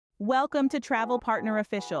Welcome to Travel Partner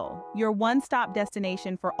Official, your one-stop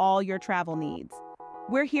destination for all your travel needs.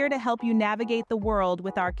 We're here to help you navigate the world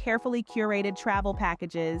with our carefully curated travel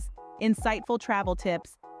packages, insightful travel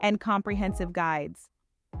tips, and comprehensive guides.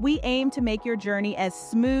 We aim to make your journey as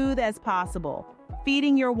smooth as possible,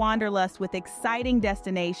 feeding your wanderlust with exciting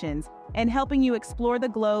destinations and helping you explore the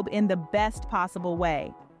globe in the best possible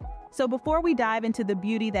way. So before we dive into the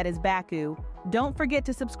beauty that is Baku, don't forget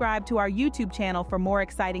to subscribe to our YouTube channel for more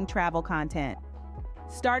exciting travel content.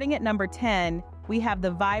 Starting at number 10, we have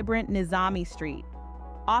the vibrant Nizami Street.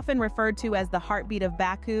 Often referred to as the heartbeat of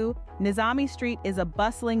Baku, Nizami Street is a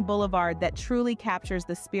bustling boulevard that truly captures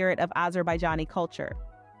the spirit of Azerbaijani culture.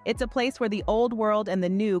 It's a place where the old world and the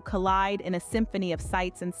new collide in a symphony of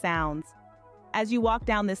sights and sounds. As you walk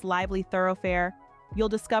down this lively thoroughfare, you'll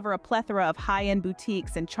discover a plethora of high-end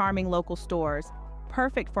boutiques and charming local stores,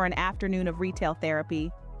 perfect for an afternoon of retail therapy.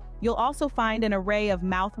 You'll also find an array of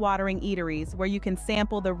mouth-watering eateries where you can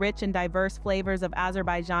sample the rich and diverse flavors of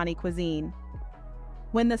Azerbaijani cuisine.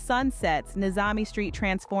 When the sun sets, Nizami Street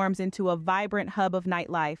transforms into a vibrant hub of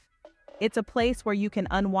nightlife. It's a place where you can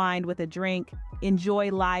unwind with a drink,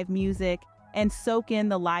 enjoy live music, and soak in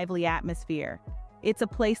the lively atmosphere. It's a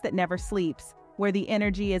place that never sleeps, where the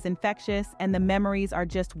energy is infectious and the memories are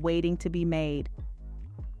just waiting to be made.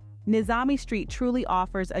 Nizami Street truly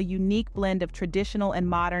offers a unique blend of traditional and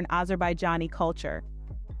modern Azerbaijani culture.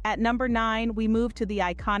 At number 9, we move to the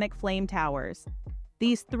iconic Flame Towers.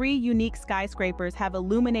 These three unique skyscrapers have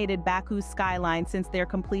illuminated Baku's skyline since their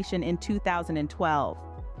completion in 2012.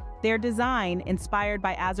 Their design, inspired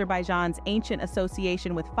by Azerbaijan's ancient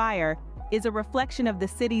association with fire, is a reflection of the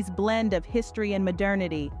city's blend of history and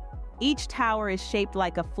modernity. Each tower is shaped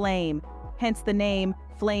like a flame, hence the name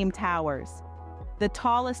Flame Towers. The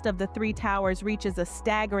tallest of the three towers reaches a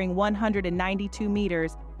staggering 192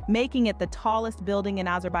 meters, making it the tallest building in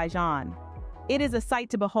Azerbaijan. It is a sight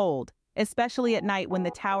to behold, especially at night when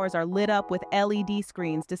the towers are lit up with LED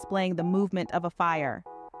screens displaying the movement of a fire.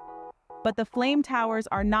 But the Flame Towers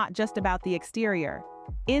are not just about the exterior.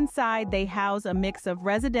 Inside, they house a mix of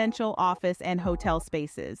residential, office, and hotel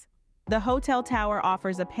spaces. The hotel tower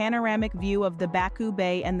offers a panoramic view of the Baku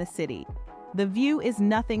Bay and the city. The view is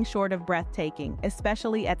nothing short of breathtaking,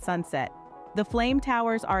 especially at sunset. The Flame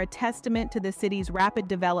Towers are a testament to the city's rapid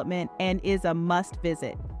development and is a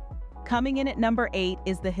must-visit. Coming in at number 8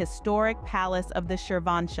 is the historic Palace of the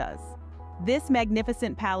Shirvanshahs. This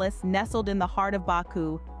magnificent palace, nestled in the heart of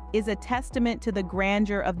Baku, is a testament to the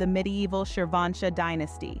grandeur of the medieval Shirvanshah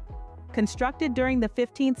dynasty. Constructed during the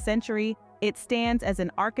 15th century, it stands as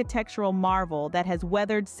an architectural marvel that has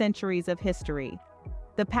weathered centuries of history.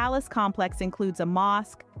 The palace complex includes a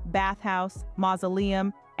mosque, bathhouse,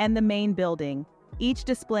 mausoleum, and the main building, each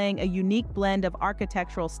displaying a unique blend of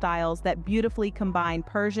architectural styles that beautifully combine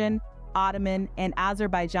Persian, Ottoman, and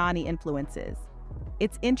Azerbaijani influences.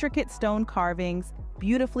 Its intricate stone carvings,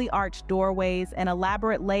 beautifully arched doorways, and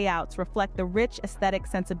elaborate layouts reflect the rich aesthetic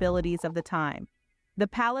sensibilities of the time. The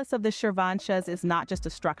Palace of the Shirvanshahs is not just a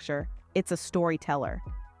structure, it's a storyteller.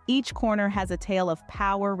 Each corner has a tale of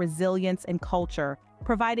power, resilience, and culture,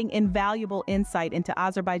 providing invaluable insight into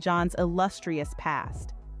Azerbaijan's illustrious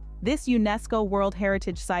past. This UNESCO World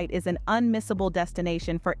Heritage Site is an unmissable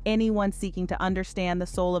destination for anyone seeking to understand the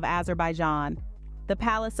soul of Azerbaijan. The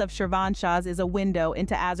Palace of Shirvanshahs is a window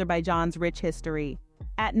into Azerbaijan's rich history.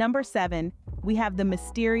 At number 7, we have the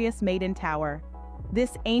mysterious Maiden Tower.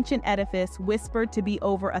 This ancient edifice, whispered to be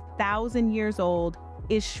over 1,000 years old,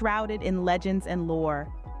 is shrouded in legends and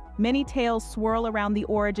lore. Many tales swirl around the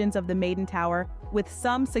origins of the Maiden Tower, with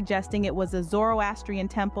some suggesting it was a Zoroastrian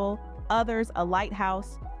temple, others a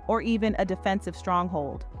lighthouse, or even a defensive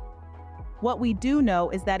stronghold. What we do know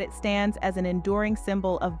is that it stands as an enduring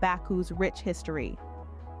symbol of Baku's rich history.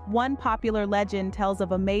 One popular legend tells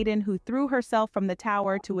of a maiden who threw herself from the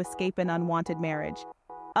tower to escape an unwanted marriage.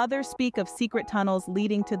 Others speak of secret tunnels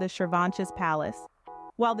leading to the Shirvanshahs' palace.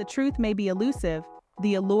 While the truth may be elusive,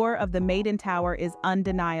 the allure of the Maiden Tower is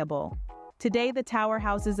undeniable. Today, the tower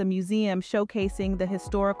houses a museum showcasing the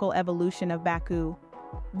historical evolution of Baku.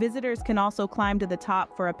 Visitors can also climb to the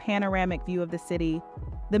top for a panoramic view of the city.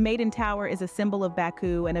 The Maiden Tower is a symbol of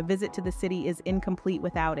Baku, and a visit to the city is incomplete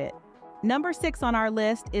without it. Number 6 on our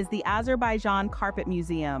list is the Azerbaijan Carpet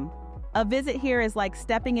Museum. A visit here is like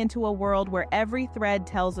stepping into a world where every thread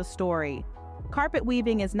tells a story. Carpet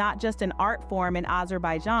weaving is not just an art form in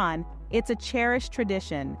Azerbaijan, it's a cherished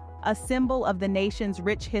tradition, a symbol of the nation's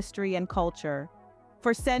rich history and culture.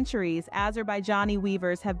 For centuries, Azerbaijani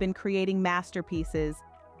weavers have been creating masterpieces,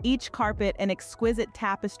 each carpet an exquisite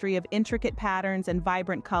tapestry of intricate patterns and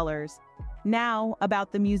vibrant colors. Now,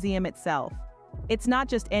 about the museum itself. It's not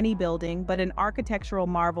just any building, but an architectural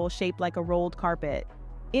marvel shaped like a rolled carpet.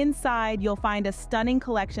 Inside, you'll find a stunning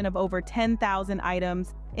collection of over 10,000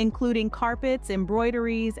 items, including carpets,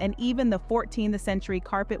 embroideries, and even the 14th century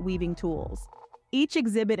carpet weaving tools. Each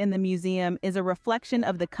exhibit in the museum is a reflection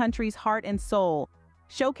of the country's heart and soul,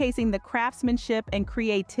 showcasing the craftsmanship and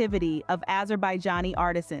creativity of Azerbaijani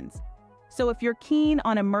artisans. So if you're keen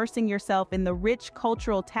on immersing yourself in the rich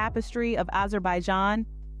cultural tapestry of Azerbaijan,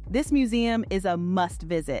 this museum is a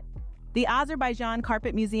must-visit. The Azerbaijan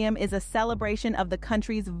Carpet Museum is a celebration of the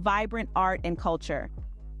country's vibrant art and culture.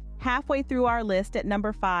 Halfway through our list at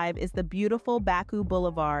number 5 is the beautiful Baku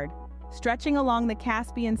Boulevard. Stretching along the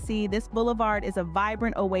Caspian Sea, this boulevard is a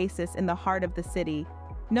vibrant oasis in the heart of the city.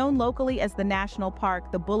 Known locally as the National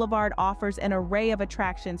Park, the boulevard offers an array of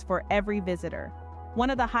attractions for every visitor. One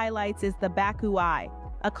of the highlights is the Baku Eye,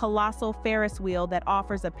 a colossal Ferris wheel that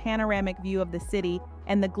offers a panoramic view of the city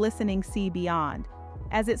and the glistening sea beyond.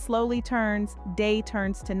 As it slowly turns, day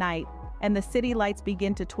turns to night, and the city lights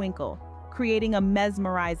begin to twinkle, creating a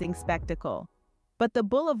mesmerizing spectacle. But the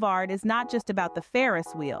boulevard is not just about the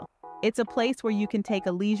Ferris wheel. It's a place where you can take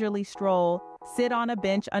a leisurely stroll, sit on a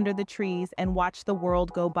bench under the trees, and watch the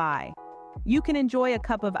world go by. You can enjoy a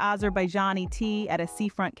cup of Azerbaijani tea at a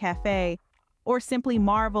seafront cafe, or simply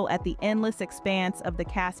marvel at the endless expanse of the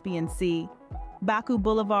Caspian Sea. Baku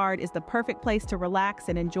Boulevard is the perfect place to relax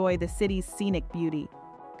and enjoy the city's scenic beauty.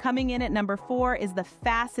 Coming in at number 4 is the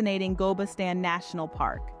fascinating Gobustan National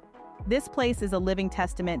Park. This place is a living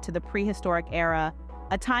testament to the prehistoric era,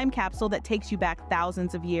 a time capsule that takes you back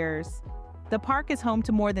thousands of years. The park is home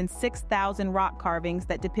to more than 6,000 rock carvings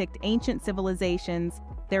that depict ancient civilizations,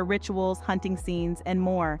 their rituals, hunting scenes, and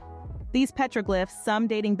more. These petroglyphs, some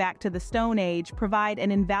dating back to the Stone Age, provide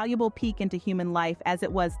an invaluable peek into human life as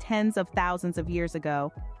it was tens of thousands of years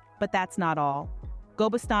ago. But that's not all.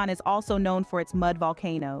 Gobustan is also known for its mud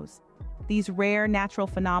volcanoes. These rare natural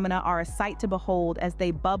phenomena are a sight to behold as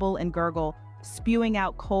they bubble and gurgle, spewing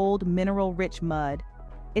out cold, mineral-rich mud.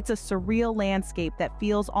 It's a surreal landscape that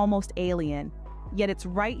feels almost alien, yet it's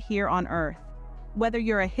right here on Earth. Whether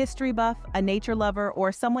you're a history buff, a nature lover,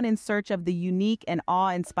 or someone in search of the unique and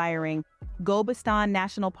awe-inspiring, Gobustan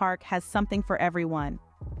National Park has something for everyone.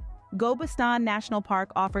 Gobustan National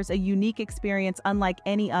Park offers a unique experience unlike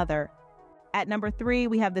any other. At number 3,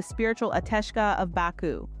 we have the spiritual Ateshka of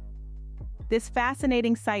Baku. This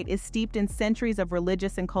fascinating site is steeped in centuries of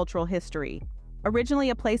religious and cultural history. Originally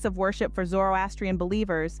a place of worship for Zoroastrian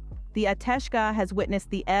believers, the Ateshka has witnessed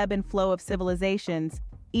the ebb and flow of civilizations,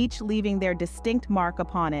 each leaving their distinct mark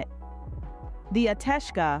upon it. The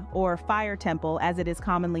Ateshka, or fire temple as it is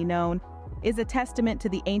commonly known, is a testament to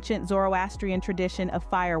the ancient Zoroastrian tradition of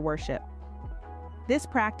fire worship. This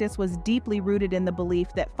practice was deeply rooted in the belief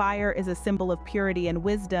that fire is a symbol of purity and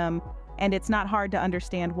wisdom, and it's not hard to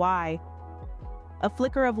understand why. A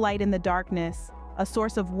flicker of light in the darkness, a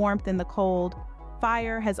source of warmth in the cold,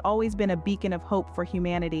 fire has always been a beacon of hope for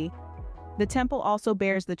humanity. The temple also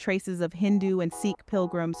bears the traces of Hindu and Sikh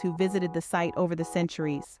pilgrims who visited the site over the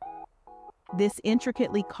centuries. This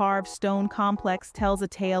intricately carved stone complex tells a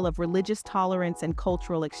tale of religious tolerance and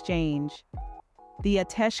cultural exchange. The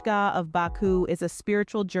Ateshka of Baku is a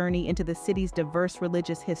spiritual journey into the city's diverse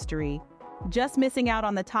religious history. Just missing out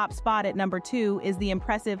on the top spot at number 2 is the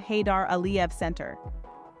impressive Heydar Aliyev Center.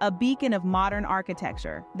 A beacon of modern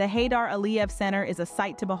architecture, the Heydar Aliyev Center is a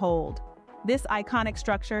sight to behold. This iconic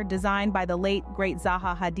structure, designed by the late great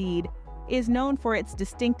Zaha Hadid, is known for its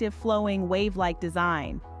distinctive flowing wave-like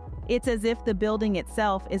design. It's as if the building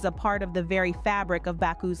itself is a part of the very fabric of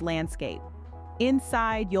Baku's landscape.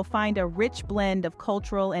 Inside, you'll find a rich blend of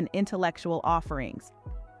cultural and intellectual offerings.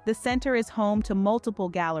 The center is home to multiple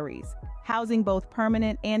galleries, housing both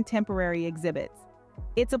permanent and temporary exhibits.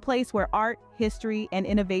 It's a place where art, history, and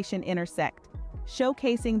innovation intersect,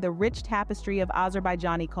 showcasing the rich tapestry of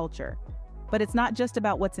Azerbaijani culture. But it's not just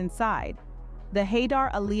about what's inside. The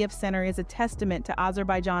Heydar Aliyev Center is a testament to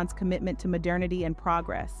Azerbaijan's commitment to modernity and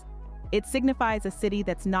progress. It signifies a city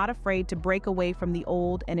that's not afraid to break away from the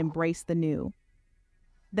old and embrace the new.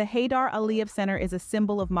 The Heydar Aliyev Center is a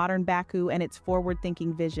symbol of modern Baku and its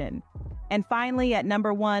forward-thinking vision. And finally, at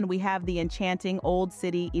number 1, we have the enchanting old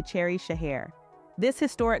city İçeri Şehir. This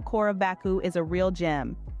historic core of Baku is a real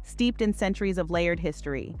gem, steeped in centuries of layered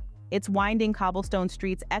history. Its winding cobblestone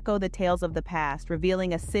streets echo the tales of the past,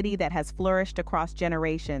 revealing a city that has flourished across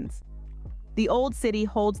generations. The Old City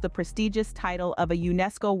holds the prestigious title of a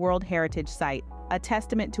UNESCO World Heritage Site, a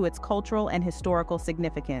testament to its cultural and historical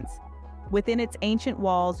significance. Within its ancient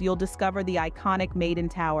walls, you'll discover the iconic Maiden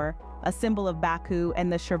Tower, a symbol of Baku,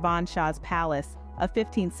 and the Shirvanshah's Palace, a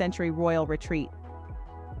 15th century royal retreat.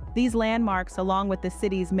 These landmarks, along with the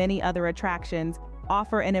city's many other attractions,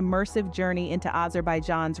 offer an immersive journey into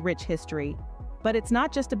Azerbaijan's rich history. But it's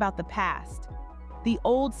not just about the past. The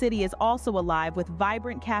old city is also alive with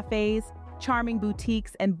vibrant cafes, charming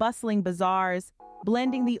boutiques, and bustling bazaars,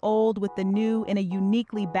 blending the old with the new in a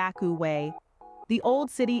uniquely Baku way. The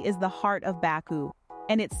old city is the heart of Baku,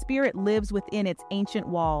 and its spirit lives within its ancient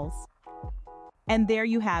walls. And there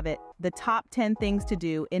you have it, the top 10 things to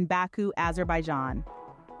do in Baku, Azerbaijan.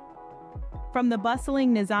 From the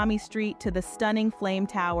bustling Nizami Street to the stunning flame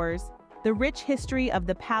towers, the rich history of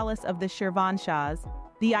the Palace of the Shirvanshahs,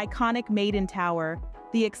 the iconic Maiden Tower,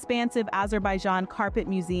 the expansive Azerbaijan Carpet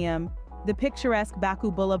Museum, the picturesque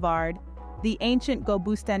Baku Boulevard, the ancient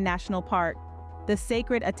Gobustan National Park, the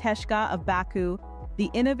sacred Ateshka of Baku, the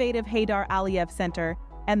innovative Heydar Aliyev Center,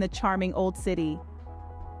 and the charming Old City.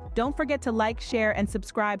 Don't forget to like, share, and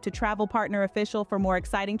subscribe to Travel Partner Official for more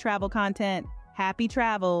exciting travel content. Happy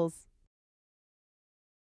travels!